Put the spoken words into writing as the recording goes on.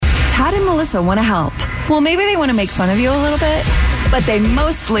Tad and Melissa want to help. Well, maybe they want to make fun of you a little bit, but they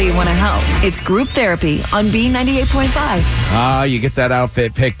mostly want to help. It's group therapy on B98.5. You get that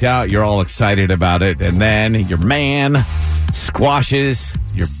outfit picked out, you're all excited about it, and then your man squashes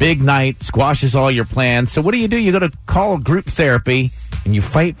your big night, squashes all your plans. So what do? You go to call group therapy, and you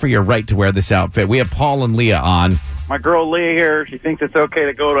fight for your right to wear this outfit. We have Paul and Leah on. My girl Leah here, she thinks it's okay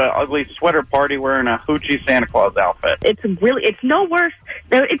to go to an ugly sweater party wearing a hoochie Santa Claus outfit. It's no worse.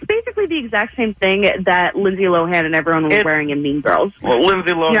 It's basically the exact same thing that Lindsay Lohan and everyone was wearing in Mean Girls. Well,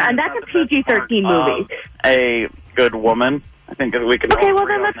 Lindsay Lohan, and that's a PG-13 movie. A good woman. I think we can. Okay, well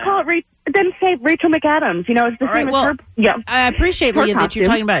then let's call it. Then say Rachel McAdams. It's the same as her. Yeah, I appreciate, Leah, that you're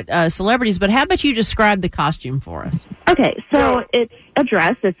talking about celebrities, but how about you describe the costume for us? Okay, so it's a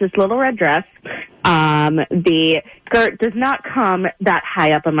dress. It's this little red dress. The skirt does not come that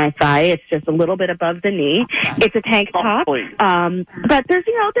high up on my thigh. It's just a little bit above the knee. Okay. It's a tank top. But there's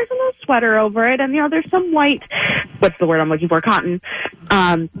a little sweater over it, and there's some white. What's the word I'm looking for? Cotton.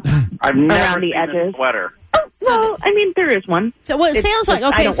 I've never around the seen edges. A sweater. Well, there is one. So what it sounds like,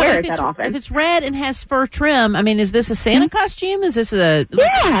 okay, so if it's red and has fur trim, is this a Santa costume? Is this a...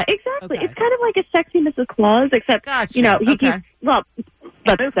 Yeah, exactly. Okay. It's kind of like a sexy Mrs. Claus, except, he keeps... Well,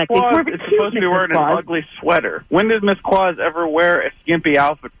 that's sexy. It's supposed to be wearing an ugly sweater. When did Miss Claus ever wear a skimpy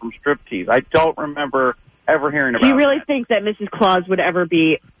outfit from striptease? I don't remember ever hearing about it. Do you really think that Mrs. Claus would ever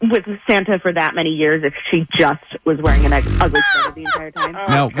be with Santa for that many years if she just was wearing an ugly sweater the entire time?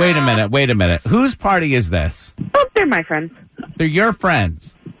 No, wait a minute. Whose party is this? Oh, they're my friends. They're your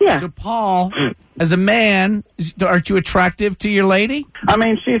friends? Yeah. So, Paul, as a man, aren't you attractive to your lady?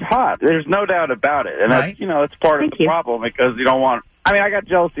 She's hot. There's no doubt about it. And right. That's part of the problem because you don't want... I got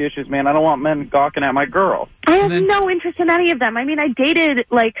jealousy issues, man. I don't want men gawking at my girl. I have no interest in any of them. I dated,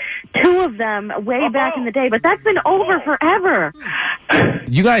 2 of them way back in the day, but that's been over forever.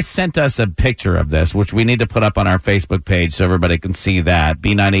 You guys sent us a picture of this, which we need to put up on our Facebook page so everybody can see that.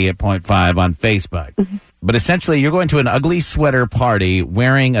 B98.5 on Facebook. Mm-hmm. But essentially, you're going to an ugly sweater party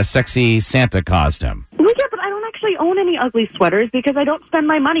wearing a sexy Santa costume. Well, yeah, but I don't actually own any ugly sweaters because I don't spend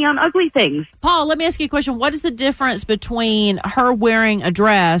my money on ugly things. Paul, let me ask you a question. What is the difference between her wearing a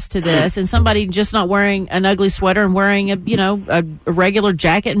dress to this and somebody just not wearing an ugly sweater and wearing a regular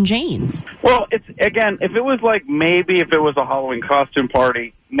jacket and jeans? Well, if it was if it was a Halloween costume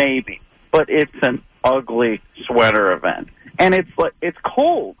party, maybe. But it's an ugly sweater event. And it's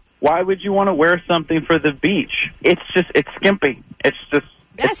cold. Why would you want to wear something for the beach? It's skimpy.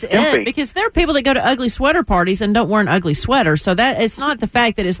 That's it, because there are people that go to ugly sweater parties and don't wear an ugly sweater. So that it's not the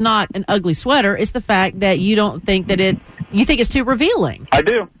fact that it's not an ugly sweater; it's the fact that you don't think that you think it's too revealing. I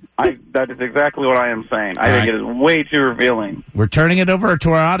do. That is exactly what I am saying. I think it is way too revealing. We're turning it over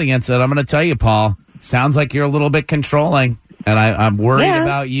to our audience, and I'm going to tell you, Paul. It sounds like you're a little bit controlling, and I'm worried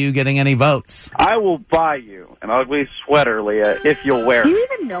about you getting any votes. I will buy you an ugly sweater, Leah, if you'll wear it. Do you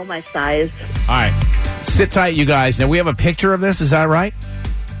even know my size? All right. Sit tight, you guys. Now, we have a picture of this. Is that right?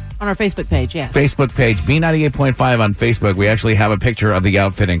 On our Facebook page, yeah. Facebook page, B98.5 on Facebook. We actually have a picture of the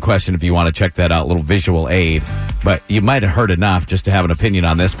outfit in question if you want to check that out, a little visual aid. But you might have heard enough just to have an opinion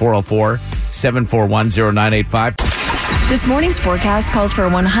on this. 404-741-0985. This morning's forecast calls for a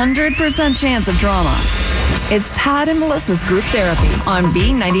 100% chance of drama. It's Tad and Melissa's group therapy on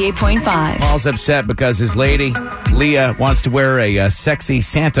B98.5. Paul's upset because his lady, Leah, wants to wear a sexy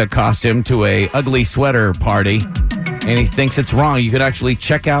Santa costume to a ugly sweater party. And he thinks it's wrong. You could actually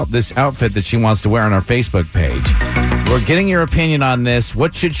check out this outfit that she wants to wear on our Facebook page. We're getting your opinion on this.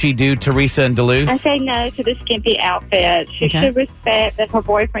 What should she do, Teresa and Duluth? I say no to the skimpy outfit. She should respect that her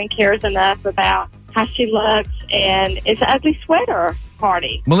boyfriend cares enough about how she looks, and it's an ugly sweater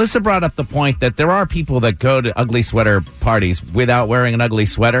party. Melissa brought up the point that there are people that go to ugly sweater parties without wearing an ugly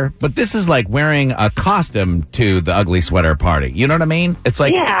sweater, but this is like wearing a costume to the ugly sweater party. You know what I mean? It's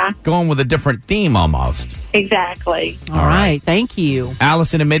like going with a different theme almost. Exactly. All right. Thank you.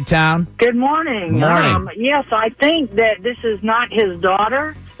 Allison in Midtown. Good morning. Morning. Yes, I think that this is not his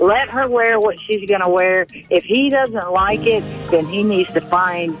daughter. Let her wear what she's going to wear. If he doesn't like it, then he needs to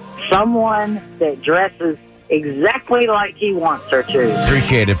find someone that dresses exactly like he wants her to.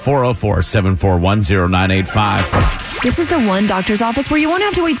 Appreciate it. 404-741-0985. This is the one doctor's office where you won't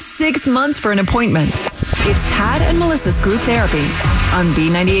have to wait 6 months for an appointment. It's Tad and Melissa's group therapy on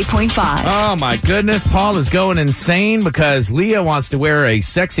B98.5. Oh, my goodness. Paul is going insane because Leah wants to wear a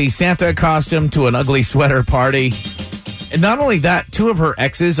sexy Santa costume to an ugly sweater party. And not only that, 2 of her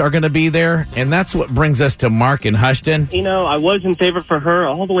exes are going to be there, and that's what brings us to Mark in Hushton. I was in favor for her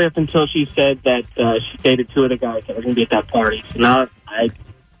all the way up until she said that she dated 2 of the guys that were going to be at that party. So now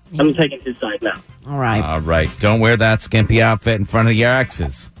I'm taking his side now. All right. All right. Don't wear that skimpy outfit in front of your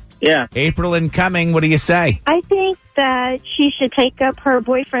exes. Yeah. April incoming. What do you say? I think that she should take up her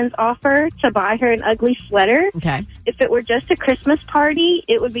boyfriend's offer to buy her an ugly sweater. Okay. If it were just a Christmas party,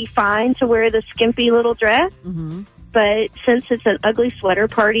 it would be fine to wear the skimpy little dress. Mm-hmm. But since it's an ugly sweater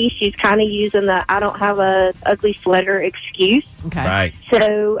party, she's kind of using the I don't have a ugly sweater excuse. Okay. Right.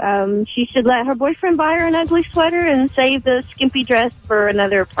 So she should let her boyfriend buy her an ugly sweater and save the skimpy dress for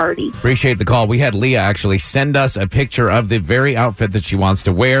another party. Appreciate the call. We had Leah actually send us a picture of the very outfit that she wants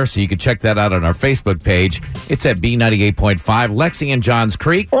to wear, so you can check that out on our Facebook page. It's at B98.5. Lexi and Johns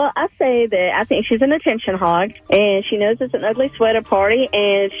Creek. Well, I say that I think she's an attention hog, and she knows it's an ugly sweater party,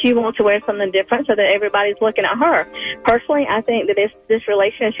 and she wants to wear something different so that everybody's looking at her. Personally, I think that this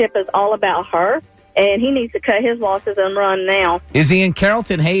relationship is all about her, and he needs to cut his losses and run now. Izzy in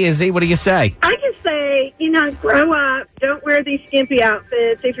Carrollton. Hey, Izzy, what do you say? I just say, grow up. Don't wear these skimpy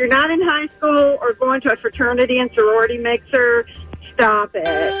outfits. If you're not in high school or going to a fraternity and sorority mixer, stop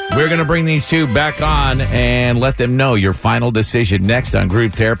it. We're going to bring these two back on and let them know your final decision next on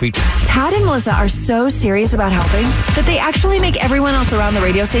Group Therapy. Tad and Melissa are so serious about helping that they actually make everyone else around the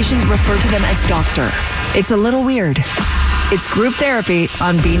radio station refer to them as doctor. It's a little weird. It's Group Therapy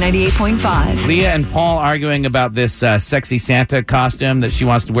on B98.5. Leah and Paul arguing about this sexy Santa costume that she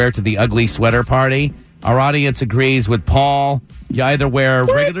wants to wear to the ugly sweater party. Our audience agrees with Paul. You either wear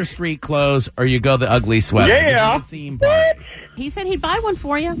regular street clothes or you go the ugly sweater. Yeah. This is the theme part. He said he'd buy one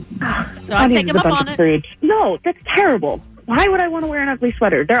for you. So I'll take him up on it. No, that's terrible. Why would I want to wear an ugly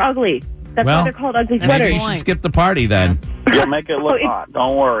sweater? They're ugly. That's why they're called ugly Maybe sweaters. you should skip the party then. You'll make it look hot.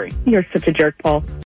 Don't worry. You're such a jerk, Paul.